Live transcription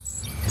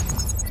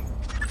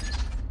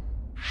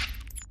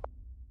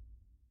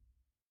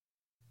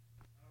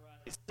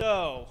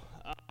So,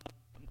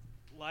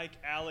 like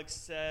Alex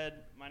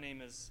said, my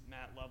name is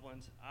Matt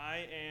Loveland.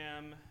 I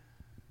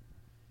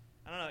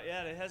don't know,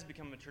 yeah, it has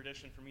become a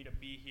tradition for me to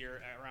be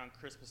here around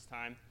Christmas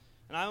time,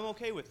 and I'm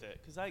okay with it,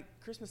 because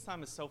Christmas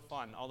time is so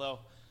fun, although,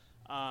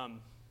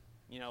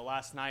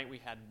 last night we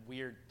had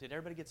did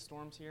everybody get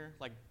storms here?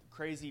 Like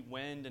crazy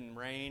wind and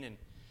rain, and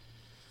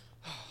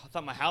I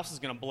thought my house was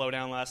going to blow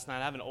down last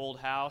night. I have an old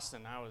house,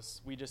 and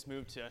we just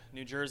moved to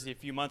New Jersey a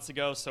few months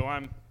ago, so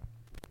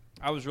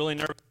I was really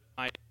nervous.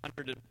 My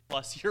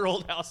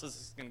 100-plus-year-old house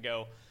is going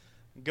to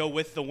go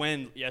with the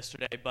wind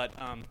yesterday, but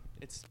there are no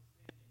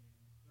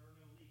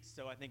leaks,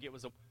 so I think it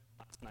was a win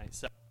last night.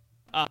 So,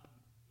 I'm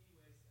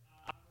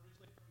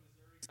originally from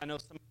Missouri. I know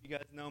some of you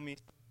guys know me.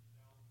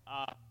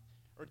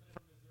 From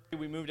Missouri,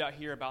 we moved out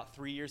here about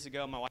 3 years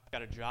ago. My wife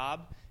got a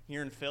job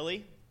here in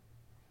Philly,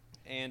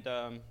 and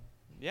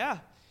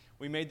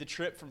we made the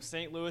trip from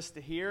St. Louis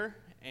to here,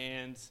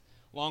 and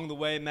along the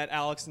way met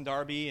Alex and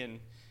Darby, and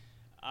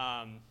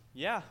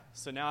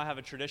so now I have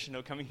a tradition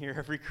of coming here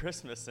every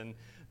Christmas and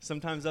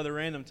sometimes other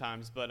random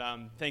times, but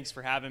thanks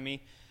for having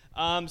me.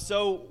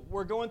 So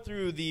we're going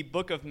through the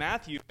book of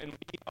Matthew, and we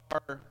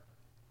are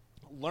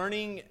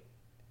learning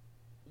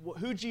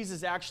who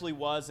Jesus actually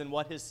was and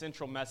what his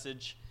central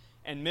message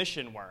and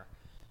mission were.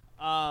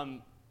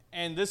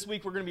 And this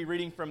week we're going to be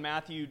reading from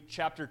Matthew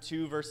chapter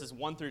 2, verses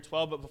 1 through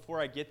 12, but before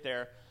I get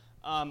there,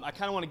 I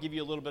kind of want to give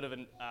you a little bit of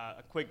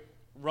a quick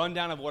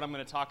rundown of what I'm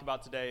going to talk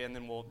about today, and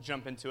then we'll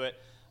jump into it.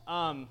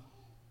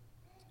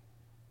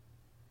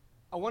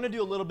 I want to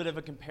do a little bit of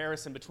a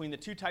comparison between the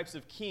two types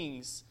of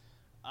kings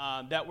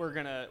that we're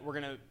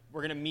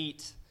gonna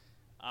meet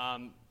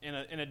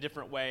in a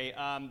different way.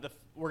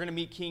 We're gonna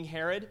meet King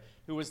Herod,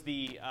 who was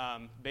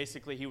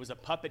basically he was a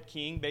puppet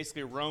king.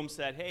 Basically, Rome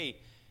said, "Hey,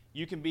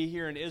 you can be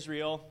here in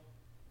Israel,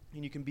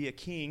 and you can be a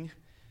king."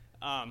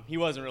 He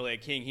wasn't really a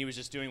king; he was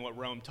just doing what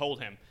Rome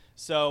told him.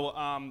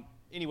 So,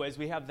 anyways,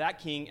 we have that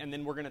king, and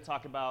then we're going to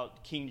talk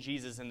about King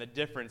Jesus and the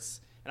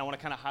difference. And I want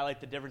to kind of highlight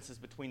the differences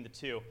between the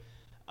two.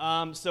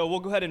 So we'll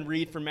go ahead and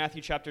read from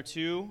Matthew chapter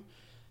 2.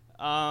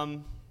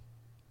 And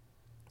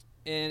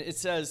it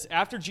says,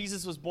 "After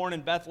Jesus was born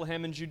in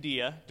Bethlehem in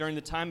Judea, during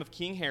the time of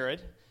King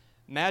Herod,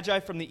 Magi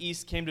from the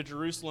east came to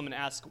Jerusalem and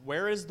asked,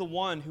 'Where is the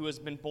one who has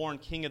been born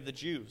King of the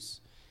Jews?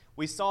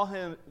 We saw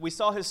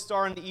his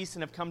star in the east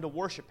and have come to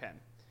worship him.'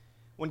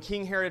 When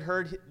King Herod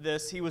heard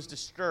this, he was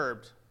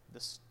disturbed.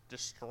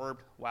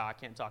 Disturbed,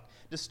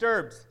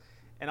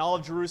 and all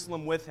of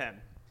Jerusalem with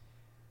him.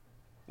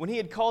 When he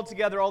had called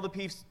together all the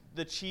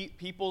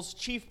people's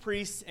chief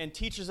priests and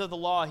teachers of the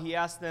law, he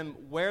asked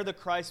them where the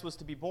Christ was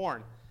to be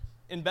born.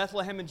 'In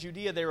Bethlehem in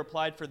Judea,' they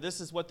replied, 'for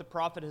this is what the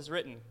prophet has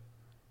written.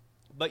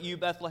 But you,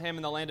 Bethlehem,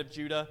 in the land of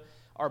Judah,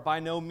 are by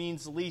no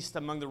means least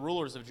among the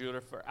rulers of Judah,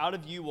 for out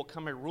of you will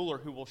come a ruler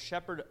who will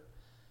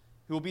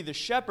be the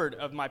shepherd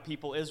of my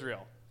people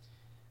Israel.'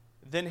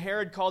 Then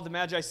Herod called the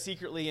Magi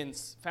secretly and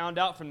found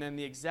out from them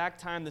the exact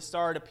time the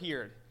star had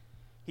appeared.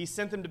 He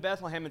sent them to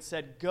Bethlehem and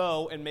said,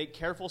 'Go and make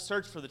careful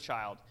search for the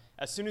child.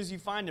 As soon as you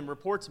find him,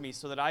 report to me,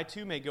 so that I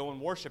too may go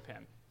and worship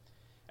him.'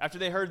 After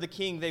they heard the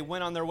king, they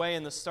went on their way,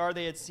 and the star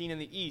they had seen in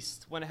the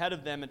east went ahead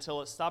of them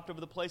until it stopped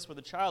over the place where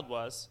the child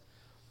was.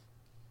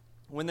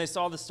 When they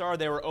saw the star,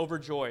 they were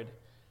overjoyed.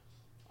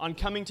 On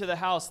coming to the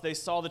house, they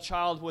saw the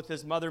child with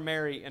his mother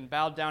Mary and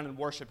bowed down and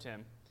worshipped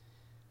him.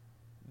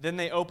 Then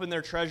they opened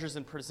their treasures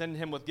and presented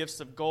him with gifts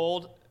of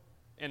gold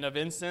and of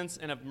incense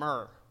and of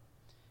myrrh.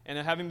 And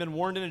having been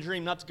warned in a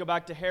dream not to go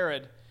back to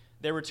Herod,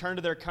 they returned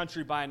to their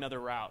country by another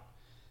route."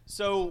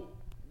 So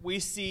we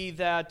see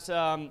that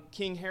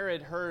King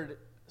Herod heard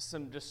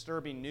some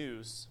disturbing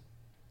news,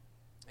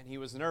 and he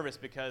was nervous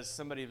because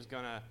somebody was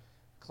going to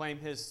claim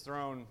his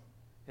throne,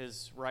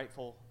 his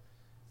rightful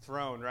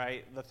throne,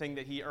 right? The thing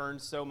that he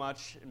earned so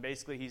much, and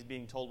basically he's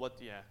being told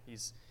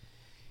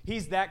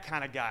he's that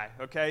kind of guy,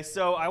 okay?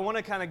 So I want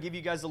to kind of give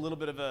you guys a little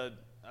bit of a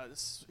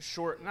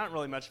short, not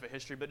really much of a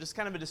history, but just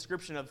kind of a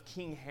description of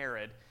King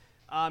Herod.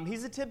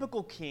 He's a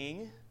typical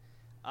king.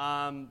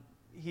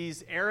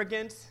 He's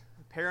arrogant,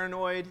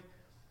 paranoid,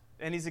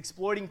 and he's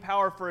exploiting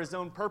power for his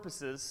own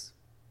purposes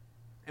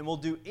and will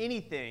do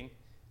anything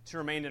to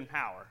remain in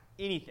power.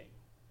 Anything.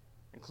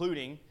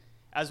 Including,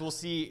 as we'll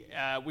see,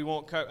 we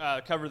won't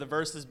cover the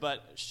verses,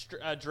 but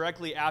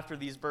directly after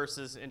these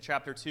verses in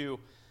chapter 2,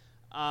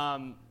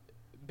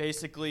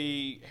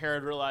 basically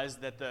Herod realized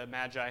that the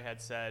Magi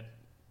had said,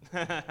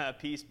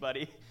 "Peace,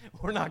 buddy.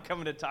 We're not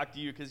coming to talk to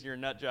you because you're a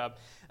nut job."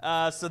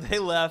 So they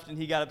left, and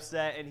he got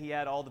upset, and he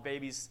had all the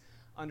babies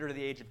under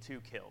the age of 2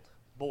 killed.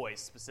 Boys,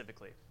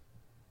 specifically.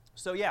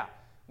 So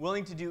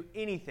willing to do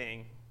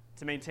anything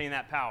to maintain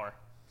that power,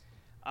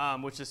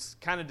 which is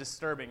kind of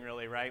disturbing,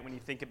 really, right? When you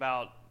think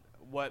about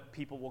what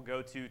people will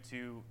go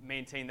to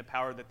maintain the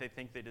power that they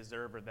think they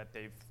deserve or that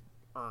they've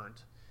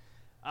earned.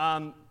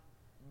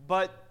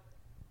 But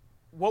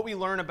what we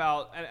learn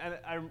about, and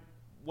I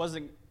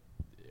wasn't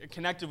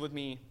connected with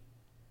me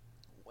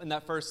in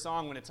that first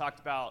song when it talked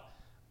about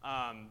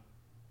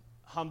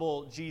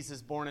humble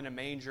Jesus born in a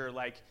manger,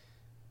 like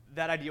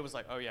that idea was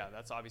like, oh yeah,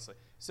 that's obviously.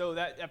 So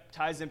that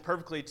ties in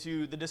perfectly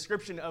to the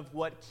description of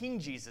what King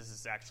Jesus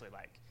is actually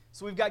like.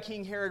 So we've got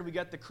King Herod, we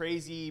got the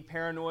crazy,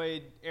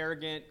 paranoid,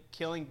 arrogant,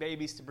 killing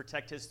babies to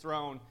protect his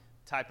throne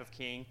type of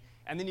king.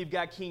 And then you've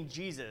got King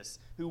Jesus,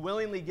 who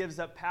willingly gives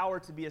up power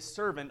to be a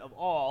servant of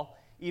all,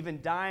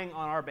 even dying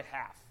on our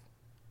behalf.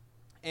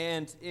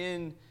 And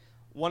in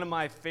one of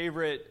my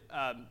favorite,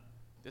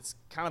 it's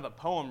kind of a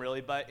poem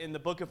really, but in the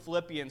book of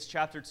Philippians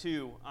chapter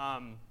 2,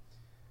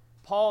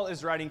 Paul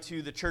is writing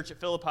to the church at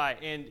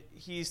Philippi, and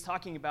he's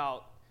talking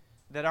about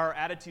that our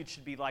attitude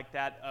should be like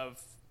that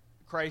of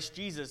Christ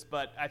Jesus,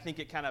 but I think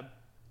it kind of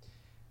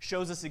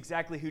shows us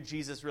exactly who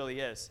Jesus really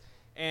is.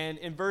 And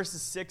in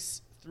verses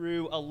 6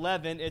 through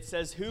 11, it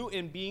says, who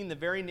in being the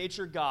very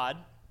nature God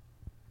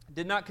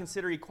did not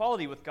consider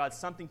equality with God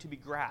something to be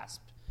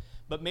grasped,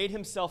 but made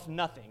himself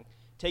nothing,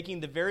 taking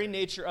the very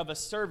nature of a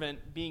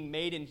servant, being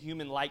made in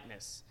human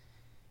likeness.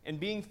 And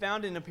being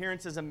found in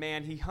appearance as a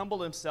man, he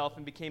humbled himself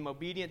and became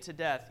obedient to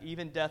death,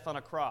 even death on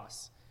a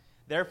cross.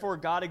 Therefore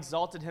God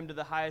exalted him to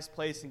the highest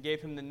place and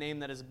gave him the name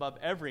that is above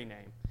every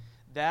name,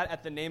 that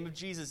at the name of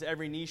Jesus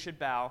every knee should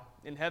bow,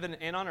 in heaven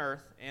and on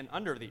earth and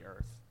under the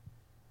earth,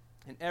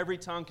 and every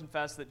tongue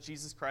confess that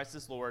Jesus Christ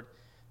is Lord,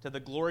 to the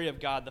glory of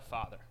God the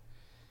Father.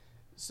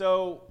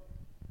 So,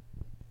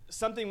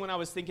 something when I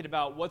was thinking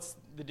about what's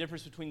the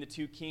difference between the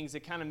two kings,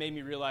 it kind of made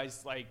me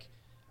realize, like,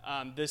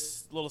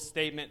 this little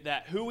statement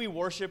that who we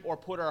worship or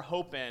put our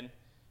hope in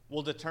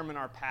will determine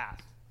our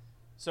path.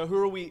 So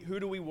who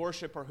do we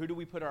worship or who do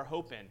we put our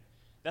hope in?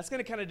 That's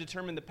going to kind of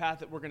determine the path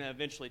that we're going to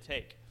eventually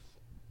take.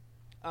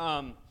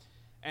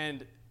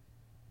 And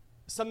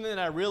something that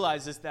I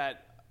realized is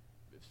that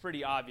it's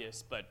pretty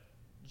obvious, but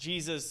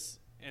Jesus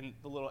and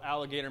the little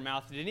alligator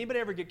mouth. Did anybody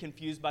ever get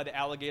confused by the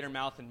alligator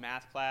mouth in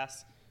math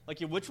class? Like,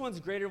 which one's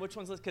greater, which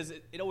one's less? Because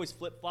it always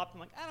flip-flopped. I'm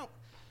like, I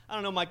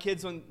don't know.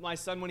 My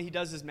son, when he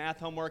does his math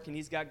homework and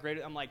he's got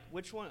greater, I'm like,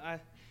 which one?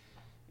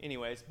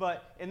 Anyways,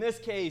 but in this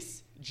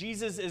case,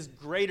 Jesus is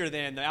greater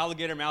than, the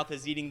alligator mouth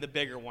is eating the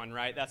bigger one,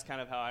 right? That's kind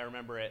of how I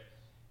remember it.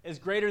 Is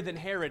greater than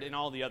Herod and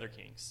all the other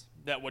kings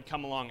that would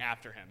come along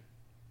after him.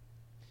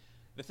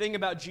 The thing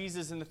about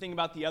Jesus and the thing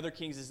about the other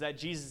kings is that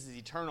Jesus is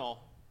eternal.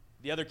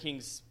 The other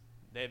kings,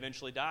 they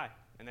eventually die.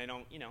 And they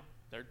don't,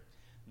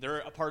 they're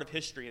a part of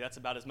history. That's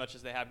about as much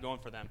as they have going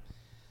for them.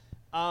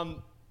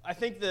 I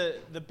think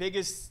the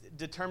biggest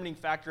determining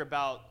factor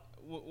about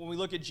when we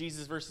look at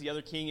Jesus versus the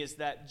other king is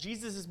that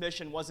Jesus'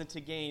 mission wasn't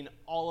to gain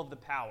all of the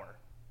power,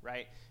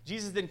 right?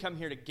 Jesus didn't come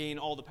here to gain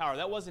all the power.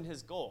 That wasn't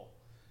his goal.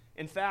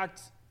 In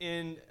fact,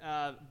 in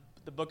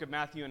the book of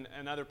Matthew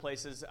and other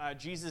places,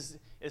 Jesus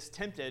is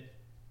tempted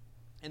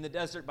in the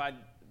desert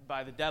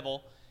by the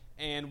devil,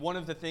 and one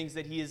of the things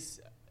that he is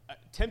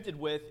tempted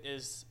with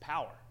is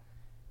power.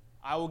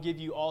 I will give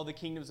you all the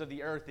kingdoms of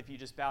the earth if you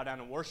just bow down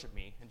and worship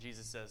me. And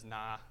Jesus says,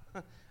 nah,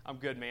 I'm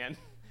good, man.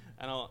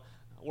 I don't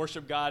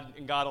worship God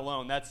and God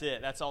alone. That's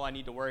it. That's all I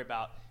need to worry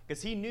about.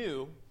 Because he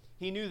knew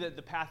that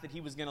the path that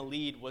he was going to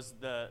lead was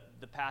the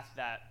path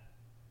that,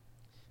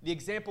 the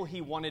example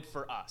he wanted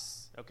for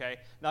us, okay?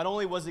 Not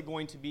only was it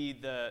going to be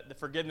the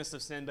forgiveness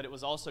of sin, but it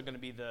was also going to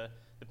be the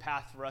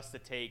path for us to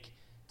take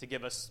to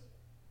give us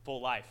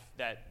full life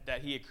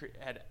that he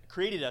had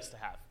created us to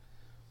have.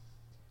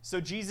 So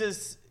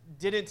Jesus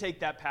didn't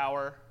take that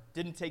power,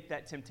 didn't take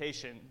that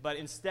temptation, but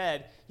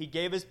instead he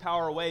gave his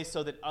power away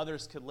so that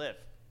others could live,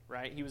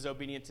 right? He was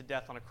obedient to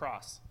death on a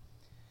cross.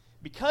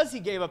 Because he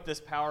gave up this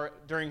power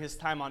during his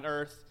time on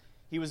earth,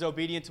 he was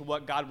obedient to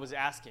what God was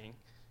asking,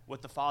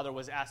 what the Father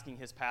was asking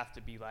his path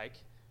to be like.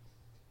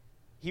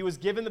 He was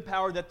given the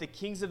power that the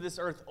kings of this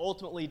earth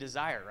ultimately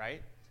desire,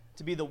 right?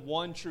 To be the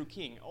one true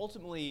king.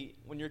 Ultimately,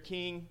 when you're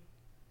king,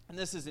 and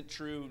this isn't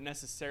true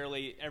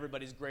necessarily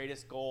everybody's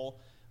greatest goal,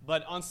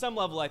 but on some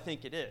level I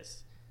think it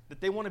is, that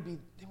they want to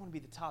be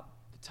the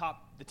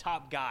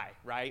top guy,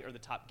 right? Or the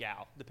top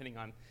gal, depending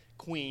on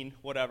queen,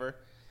 whatever.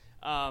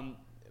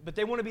 But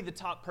they want to be the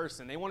top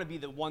person. They want to be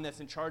the one that's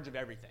in charge of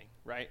everything,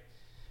 right?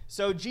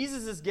 So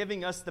Jesus is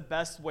giving us the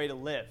best way to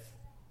live.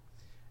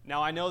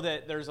 Now, I know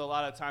that there's a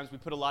lot of times we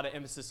put a lot of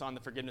emphasis on the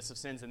forgiveness of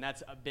sins, and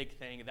that's a big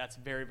thing, and that's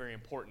very, very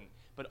important.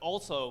 But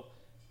also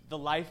the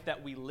life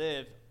that we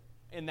live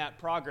in that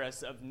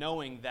progress of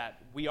knowing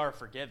that we are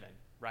forgiven,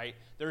 right?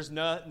 There's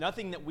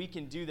nothing that we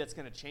can do that's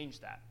going to change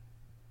that.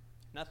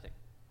 Nothing.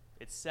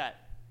 It's set.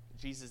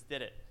 Jesus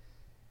did it.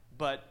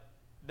 But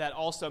that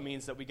also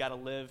means that we got to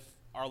live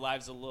our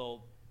lives a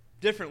little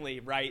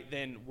differently, right,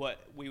 than what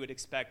we would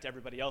expect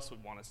everybody else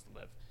would want us to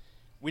live.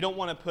 We don't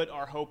want to put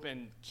our hope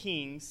in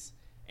kings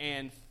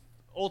and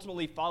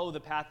ultimately follow the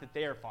path that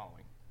they are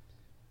following.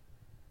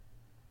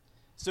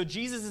 So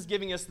Jesus is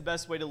giving us the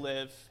best way to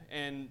live,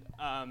 and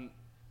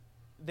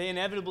they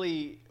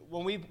inevitably,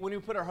 when we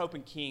put our hope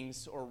in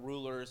kings or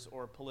rulers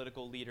or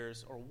political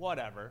leaders or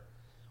whatever,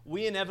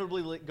 we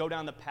inevitably go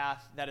down the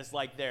path that is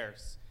like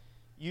theirs,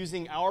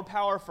 using our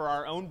power for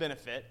our own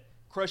benefit,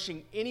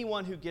 crushing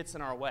anyone who gets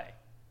in our way,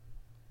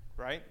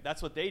 right?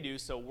 That's what they do,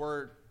 so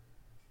we're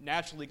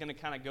naturally going to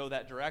kind of go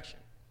that direction.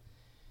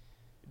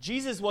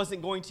 Jesus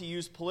wasn't going to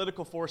use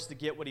political force to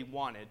get what he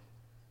wanted.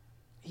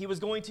 He was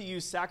going to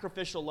use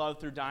sacrificial love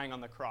through dying on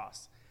the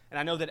cross. And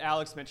I know that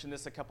Alex mentioned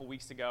this a couple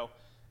weeks ago,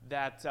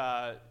 that,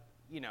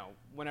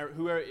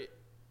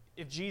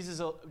 if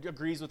Jesus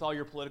agrees with all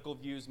your political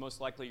views,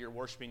 most likely you're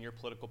worshiping your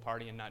political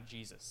party and not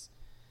Jesus.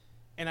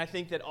 And I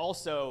think that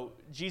also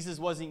Jesus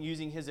wasn't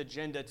using his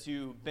agenda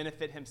to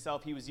benefit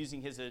himself. He was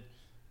using his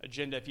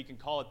agenda, if you can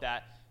call it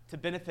that, to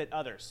benefit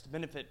others, to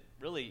benefit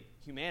really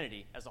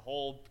humanity as a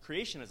whole,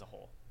 creation as a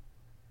whole.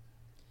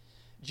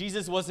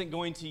 Jesus wasn't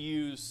going to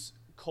use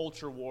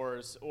culture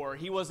wars, or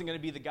he wasn't going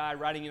to be the guy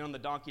riding in on the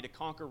donkey to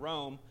conquer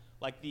Rome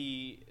like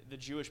the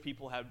Jewish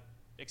people had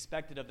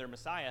expected of their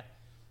Messiah.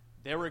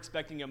 They were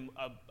expecting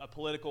a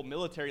political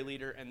military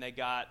leader, and they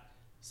got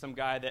some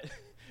guy that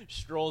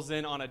strolls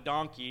in on a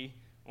donkey,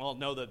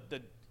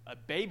 a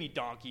baby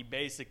donkey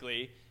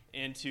basically,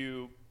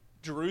 into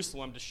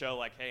Jerusalem to show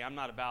like, hey, I'm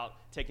not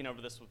about taking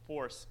over this with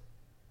force.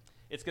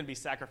 It's going to be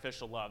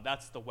sacrificial love.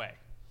 That's the way.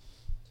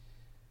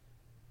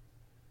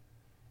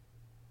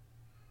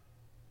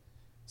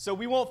 So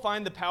we won't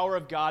find the power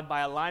of God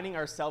by aligning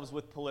ourselves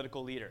with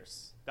political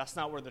leaders. That's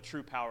not where the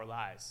true power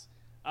lies.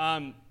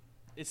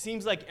 It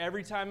seems like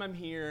every time I'm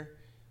here,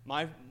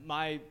 my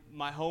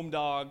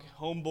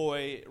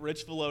homeboy,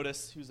 Rich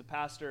Velotis, who's a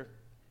pastor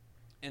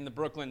in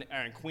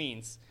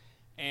Queens,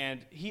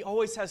 and he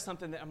always has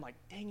something that I'm like,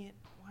 dang it,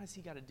 why has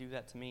he got to do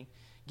that to me?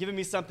 Giving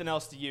me something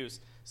else to use.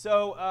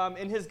 So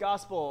in his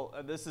gospel,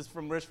 this is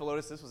from Rich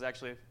Velotis. This was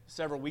actually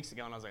several weeks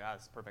ago, and I was like,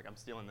 this is perfect. I'm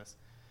stealing this.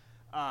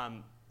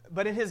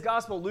 But in his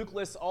gospel, Luke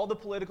lists all the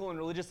political and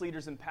religious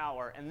leaders in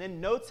power, and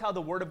then notes how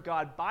the word of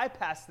God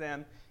bypassed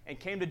them and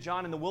came to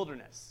John in the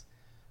wilderness.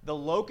 The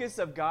locus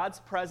of God's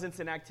presence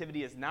and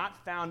activity is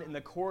not found in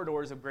the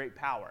corridors of great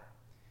power.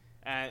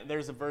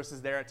 There's a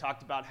verses there. It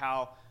talked about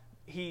how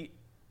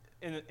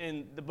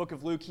in the book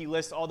of Luke, he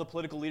lists all the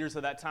political leaders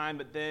of that time,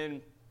 but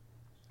then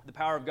the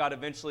power of God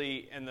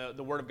eventually, and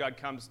the word of God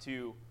comes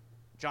to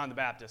John the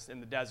Baptist in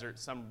the desert,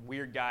 some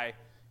weird guy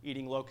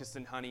eating locusts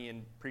and honey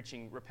and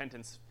preaching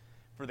repentance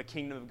for the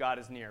kingdom of God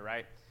is near,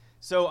 right?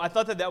 So I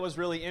thought that was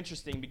really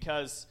interesting,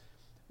 because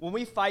when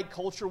we fight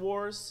culture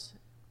wars,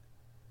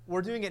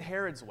 we're doing it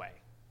Herod's way.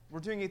 We're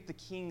doing it the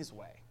king's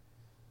way,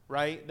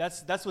 right?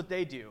 That's what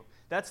they do.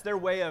 That's their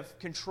way of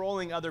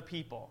controlling other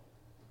people.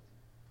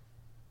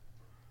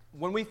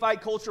 When we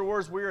fight culture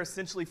wars, we're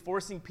essentially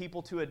forcing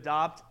people to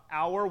adopt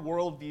our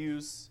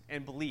worldviews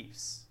and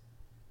beliefs.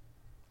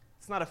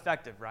 It's not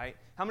effective, right?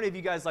 How many of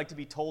you guys like to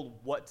be told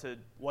what to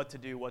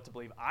do, what to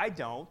believe? I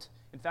don't.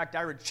 In fact,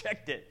 I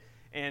reject it.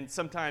 And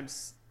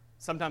sometimes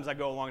I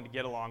go along to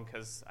get along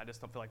because I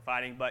just don't feel like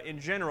fighting. But in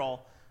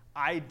general,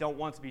 I don't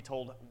want to be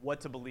told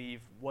what to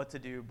believe, what to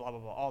do, blah, blah,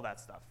 blah, all that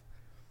stuff.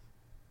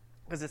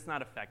 Because it's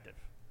not effective.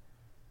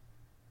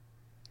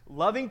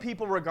 Loving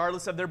people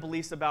regardless of their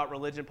beliefs about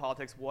religion,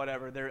 politics,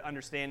 whatever, their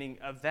understanding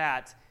of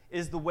that,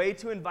 is the way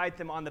to invite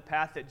them on the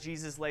path that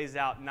Jesus lays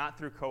out, not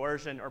through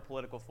coercion or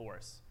political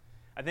force.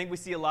 I think we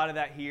see a lot of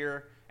that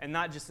here, and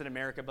not just in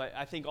America, but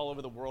I think all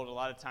over the world. A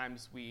lot of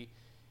times we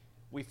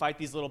fight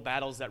these little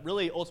battles that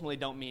really ultimately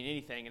don't mean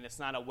anything, and it's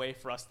not a way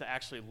for us to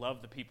actually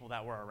love the people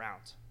that we're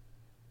around.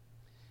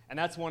 And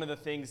that's one of the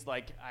things,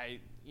 like,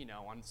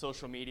 on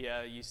social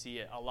media, you see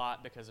it a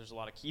lot because there's a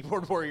lot of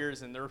keyboard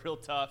warriors, and they're real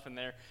tough,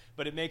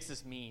 but it makes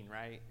us mean,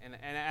 right? And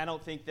I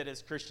don't think that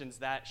as Christians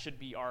that should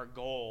be our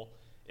goal,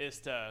 is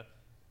to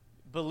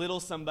belittle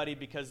somebody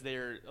because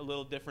they're a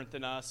little different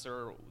than us,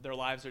 or their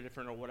lives are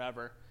different, or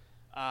whatever.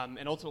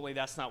 And ultimately,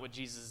 that's not what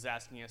Jesus is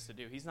asking us to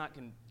do. He's not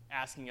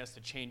asking us to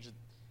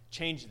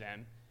change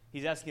them.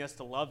 He's asking us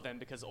to love them,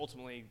 because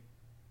ultimately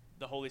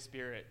the Holy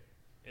Spirit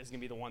is going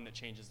to be the one that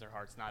changes their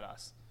hearts, not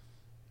us.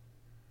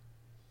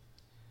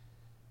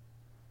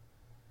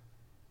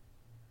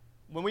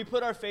 When we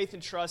put our faith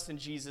and trust in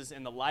Jesus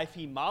and the life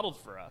he modeled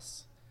for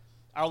us,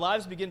 our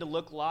lives begin to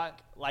look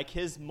like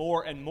his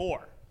more and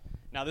more.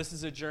 Now, this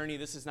is a journey.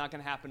 This is not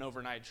going to happen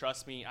overnight.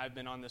 Trust me, I've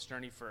been on this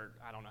journey for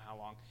I don't know how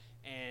long.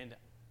 And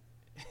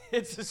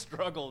it's a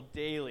struggle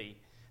daily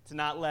to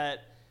not let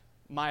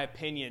my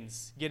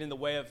opinions get in the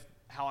way of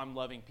how I'm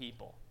loving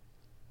people.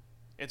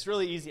 It's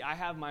really easy. I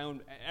have my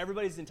own.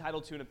 Everybody's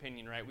entitled to an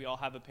opinion, right? We all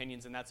have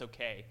opinions, and that's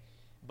okay.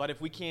 But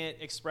if we can't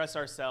express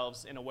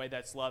ourselves in a way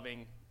that's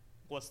loving,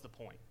 what's the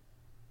point?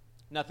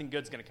 Nothing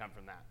good's going to come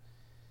from that.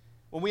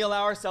 When we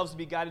allow ourselves to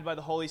be guided by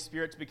the Holy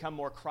Spirit to become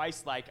more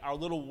Christ-like, our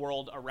little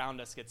world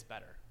around us gets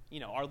better.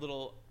 Our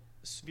little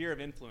sphere of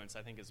influence,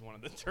 I think, is one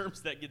of the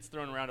terms that gets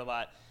thrown around a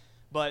lot.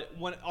 But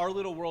when our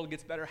little world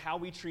gets better, how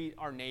we treat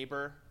our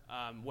neighbor,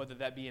 whether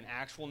that be an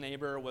actual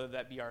neighbor, whether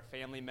that be our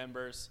family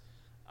members,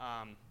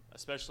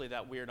 especially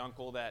that weird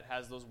uncle that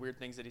has those weird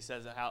things that he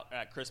says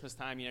at Christmas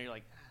time, you're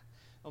like,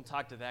 don't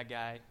talk to that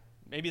guy.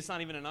 Maybe it's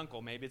not even an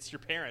uncle. Maybe it's your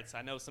parents.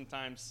 I know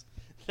sometimes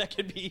that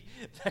could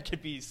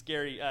be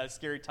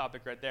scary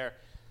topic right there.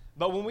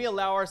 But when we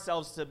allow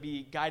ourselves to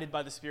be guided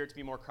by the Spirit to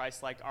be more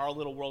Christ-like, our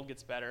little world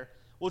gets better,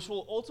 which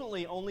will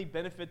ultimately only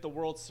benefit the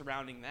world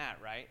surrounding that,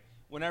 right?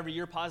 Whenever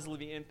you're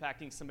positively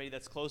impacting somebody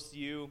that's close to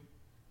you,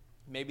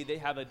 Maybe they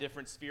have a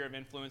different sphere of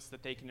influence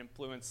that they can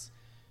influence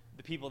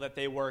the people that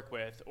they work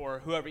with, or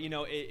whoever.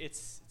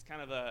 It's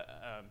kind of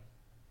a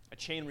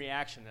chain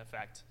reaction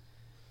effect.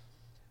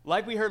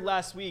 Like we heard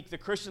last week, the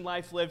Christian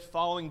life lived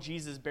following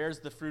Jesus bears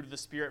the fruit of the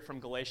Spirit from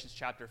Galatians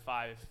chapter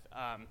 5.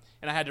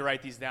 And I had to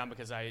write these down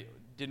because I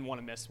didn't want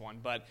to miss one.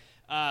 But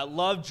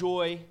love,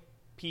 joy,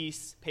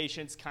 peace,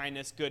 patience,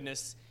 kindness,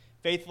 goodness,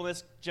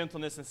 faithfulness,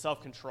 gentleness, and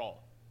self-control.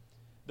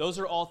 Those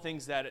are all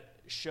things that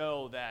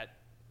show that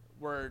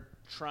we're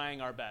trying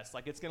our best.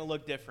 Like, it's going to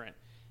look different.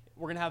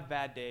 We're going to have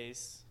bad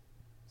days.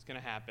 It's going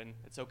to happen.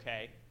 It's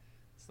okay.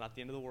 It's not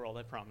the end of the world,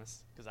 I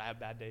promise, because I have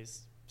bad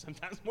days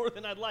sometimes more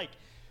than I'd like.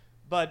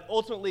 But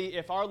ultimately,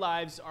 if our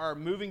lives are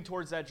moving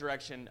towards that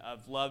direction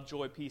of love,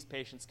 joy, peace,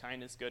 patience,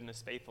 kindness,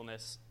 goodness,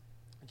 faithfulness,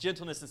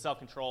 gentleness, and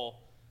self-control,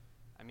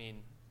 I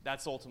mean,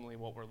 that's ultimately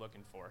what we're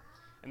looking for.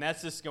 And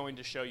that's just going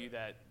to show you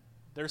that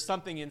there's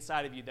something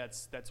inside of you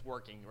that's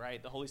working,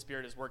 right? The Holy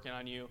Spirit is working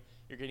on you.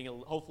 You're getting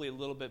hopefully a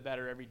little bit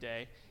better every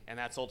day, and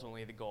that's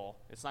ultimately the goal.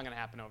 It's not going to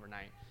happen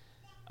overnight.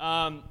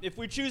 If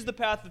we choose the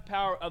path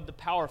of the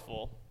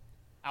powerful,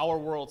 our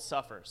world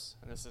suffers.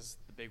 And this is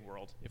the big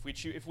world.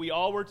 If we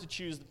all were to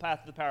choose the path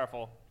of the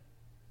powerful,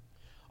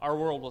 our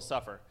world will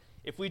suffer.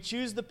 If we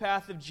choose the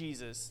path of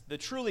Jesus, the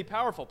truly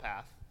powerful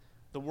path,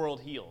 the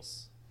world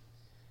heals.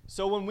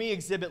 So when we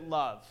exhibit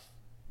love,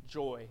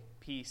 joy,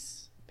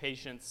 peace,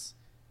 patience,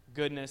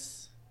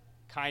 goodness,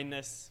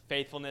 kindness,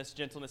 faithfulness,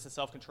 gentleness, and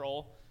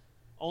self-control,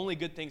 only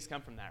good things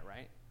come from that,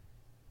 right?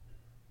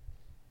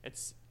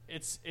 It's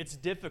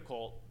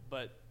difficult,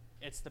 but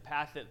it's the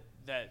path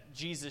that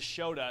Jesus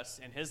showed us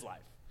in his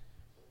life.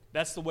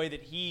 That's the way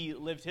that he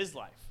lived his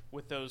life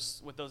with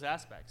those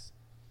aspects.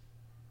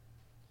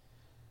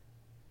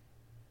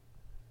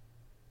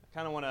 I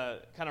kind of want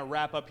to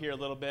wrap up here a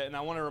little bit, and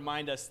I want to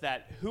remind us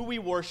that who we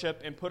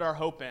worship and put our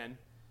hope in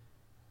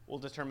will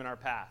determine our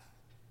path.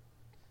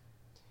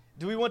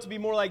 Do we want to be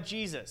more like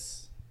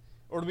Jesus?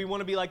 Or do we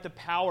want to be like the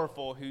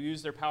powerful who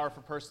use their power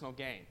for personal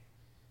gain?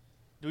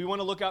 Do we want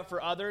to look out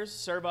for others,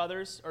 serve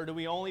others, or do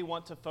we only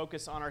want to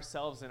focus on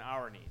ourselves and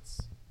our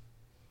needs?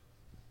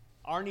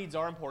 Our needs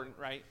are important,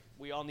 right?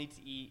 We all need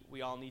to eat.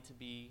 We all need to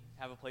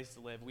have a place to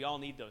live. We all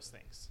need those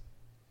things.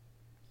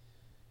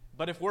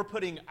 But if we're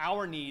putting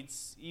our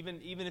needs, even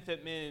if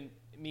it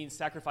means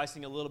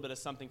sacrificing a little bit of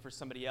something for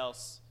somebody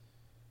else,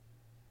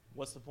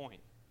 what's the point?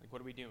 Like,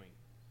 what are we doing?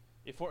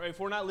 If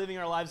we're not living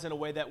our lives in a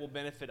way that will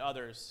benefit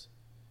others,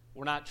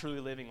 we're not truly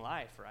living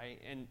life,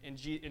 right? And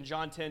in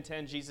John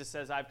 10:10, Jesus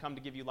says, I've come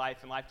to give you life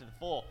and life to the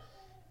full.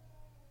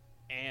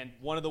 And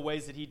one of the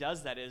ways that he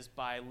does that is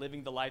by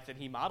living the life that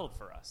he modeled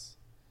for us.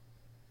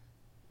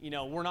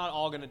 We're not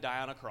all going to die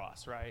on a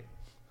cross, right?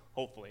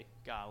 Hopefully.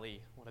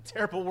 Golly, what a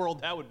terrible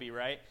world that would be,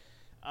 right?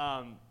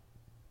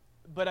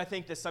 But I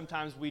think that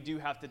sometimes we do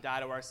have to die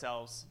to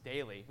ourselves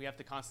daily. We have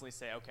to constantly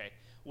say, okay,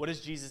 what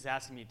is Jesus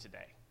asking me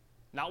today?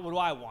 Not what do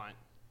I want.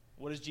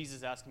 What is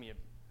Jesus asking me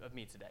of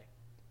me today?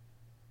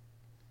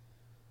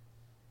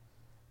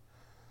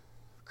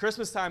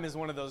 Christmas time is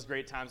one of those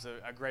great times,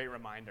 a great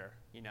reminder.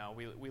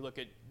 We look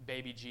at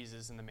baby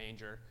Jesus in the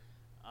manger,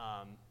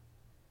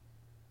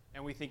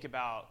 and we think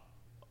about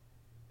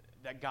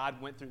that God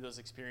went through those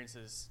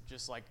experiences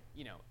just like,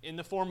 in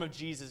the form of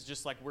Jesus,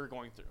 just like we're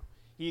going through.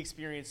 He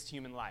experienced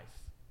human life.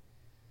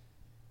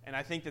 And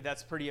I think that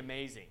that's pretty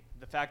amazing.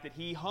 The fact that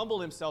he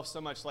humbled himself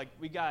so much, like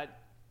I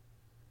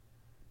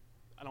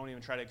don't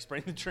even try to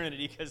explain the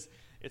Trinity because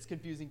it's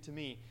confusing to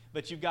me.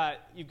 But you've got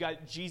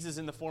Jesus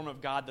in the form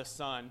of God the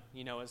Son,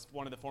 as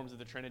one of the forms of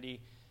the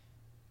Trinity,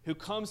 who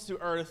comes to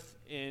earth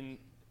in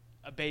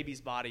a baby's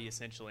body,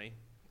 essentially,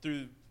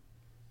 through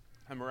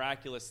a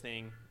miraculous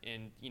thing,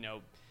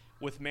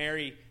 with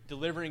Mary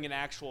delivering an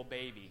actual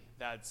baby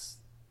that's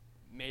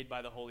made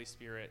by the Holy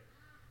Spirit,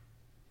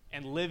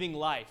 and living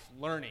life,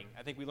 learning.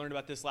 I think we learned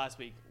about this last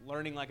week.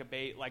 Learning like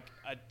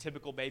a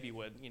typical baby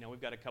would.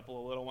 We've got a couple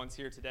of little ones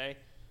here today.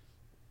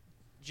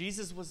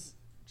 Jesus was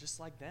just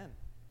like them.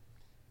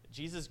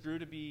 Jesus grew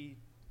to be,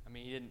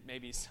 he didn't,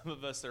 maybe some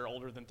of us are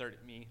older than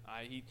 30,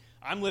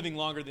 I'm living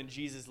longer than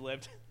Jesus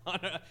lived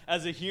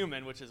as a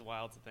human, which is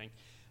wild to think.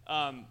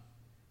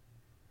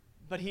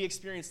 But he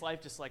experienced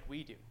life just like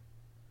we do.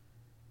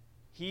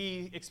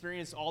 He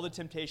experienced all the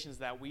temptations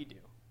that we do.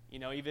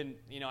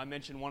 I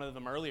mentioned one of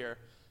them earlier,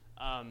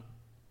 and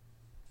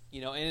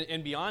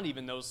beyond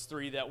even those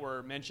three that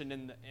were mentioned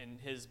in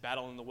his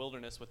battle in the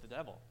wilderness with the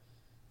devil.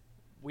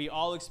 We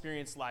all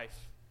experience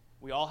life.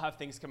 We all have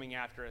things coming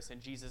after us,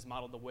 and Jesus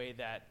modeled the way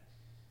that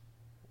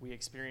we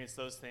experience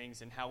those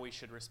things and how we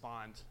should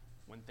respond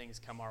when things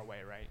come our way,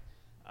 right?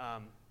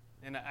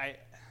 And I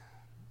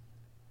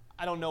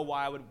don't know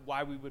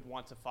why we would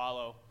want to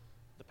follow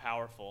the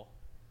powerful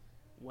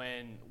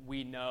when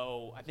we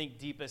know, I think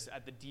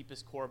at the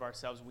deepest core of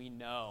ourselves, we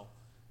know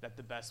that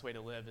the best way to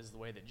live is the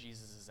way that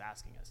Jesus is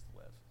asking us to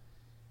live.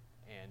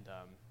 And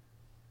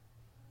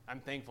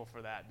I'm thankful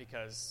for that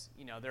because,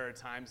 there are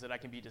times that I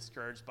can be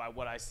discouraged by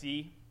what I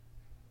see,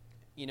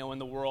 in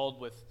the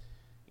world with,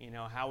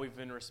 how we've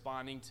been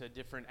responding to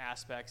different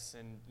aspects.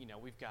 And,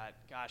 we've got,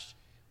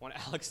 when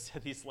Alex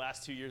said these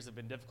last 2 years have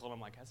been difficult, I'm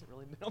like, has it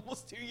really been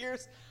almost 2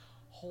 years?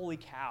 Holy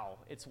cow.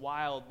 It's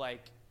wild,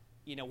 like,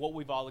 what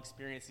we've all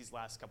experienced these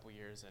last couple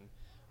years. And,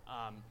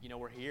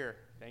 we're here,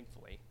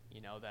 thankfully,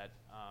 that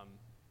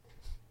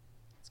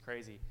it's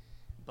crazy.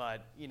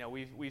 But,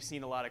 we've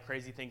seen a lot of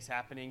crazy things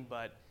happening.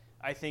 But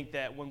I think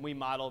that when we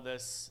model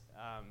this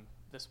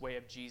way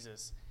of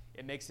Jesus,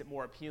 it makes it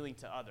more appealing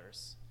to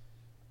others.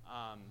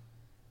 At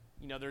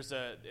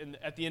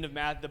the end of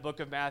the book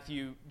of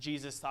Matthew,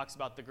 Jesus talks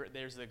about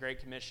there's the Great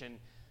Commission,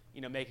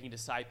 making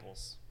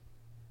disciples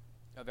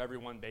of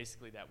everyone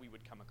basically that we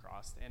would come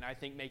across. And I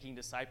think making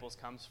disciples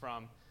comes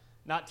from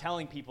not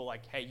telling people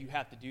like, hey, you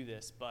have to do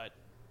this, but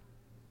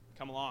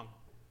come along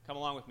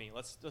with me.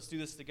 Let's do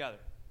this together.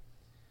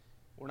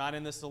 We're not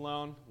in this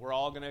alone. We're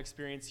all going to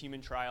experience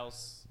human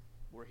trials.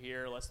 We're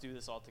here. Let's do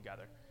this all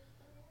together.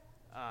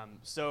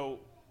 So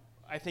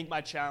I think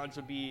my challenge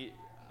would be,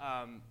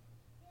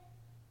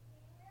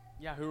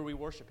 who are we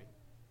worshiping?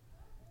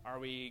 Are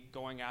we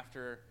going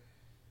after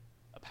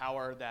a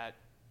power that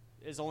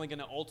is only going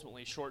to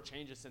ultimately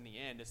shortchange us in the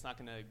end? It's not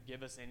going to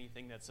give us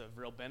anything that's of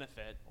real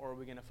benefit. Or are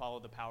we going to follow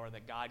the power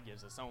that God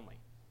gives us only?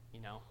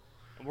 And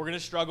we're going to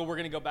struggle. We're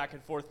going to go back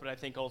and forth. But I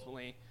think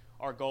ultimately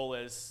our goal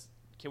is,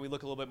 can we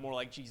look a little bit more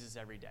like Jesus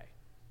every day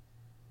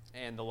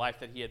and the life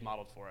that he had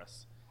modeled for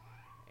us?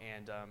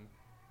 And I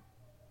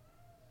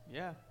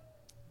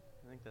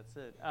think that's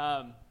it.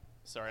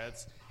 Sorry,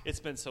 it's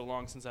been so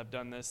long since I've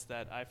done this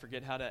that I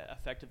forget how to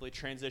effectively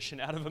transition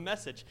out of a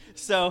message.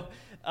 So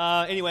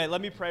anyway,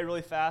 let me pray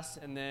really fast,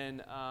 and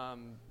then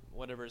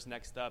whatever's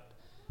next up,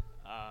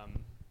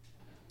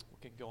 we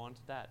can go on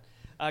to that.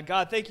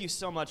 God, thank you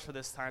so much for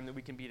this time that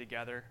we can be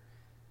together.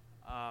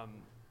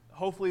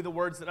 Hopefully the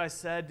words that I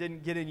said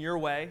didn't get in your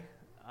way.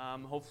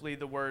 Hopefully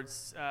the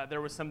words, there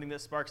was something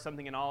that sparked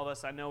something in all of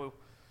us. I know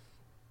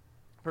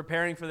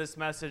preparing for this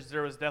message,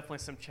 there was definitely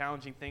some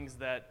challenging things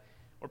that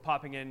were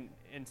popping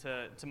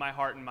into my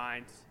heart and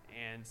mind.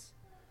 And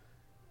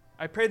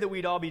I pray that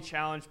we'd all be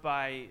challenged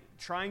by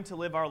trying to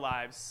live our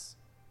lives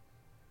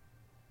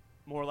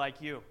more like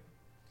you,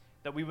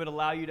 that we would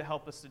allow you to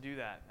help us to do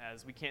that,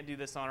 as we can't do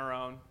this on our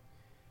own.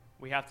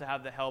 We have to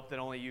have the help that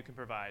only you can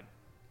provide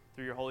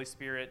through your Holy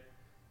Spirit.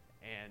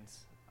 And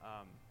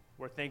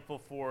we're thankful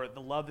for the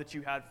love that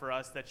you had for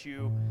us, that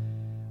you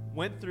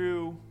went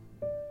through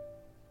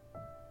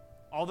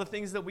all the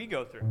things that we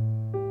go through.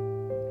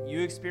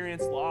 You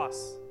experienced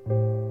loss.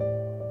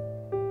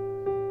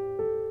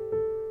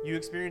 You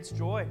experienced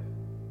joy.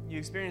 You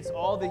experienced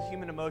all the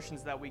human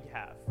emotions that we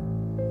have.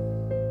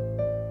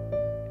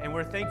 And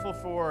we're thankful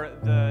for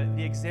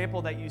the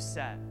example that you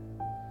set.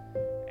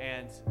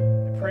 And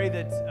I pray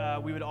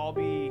that we would all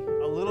be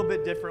a little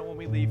bit different when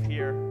we leave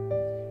here,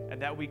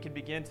 and that we can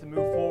begin to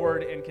move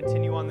forward and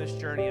continue on this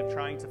journey of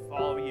trying to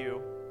follow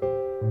you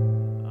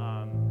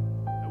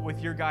with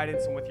your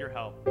guidance and with your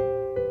help.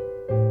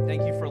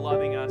 Thank you for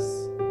loving us.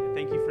 And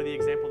thank you for the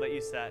example that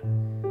you set.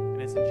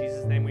 And it's in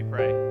Jesus' name we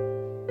pray.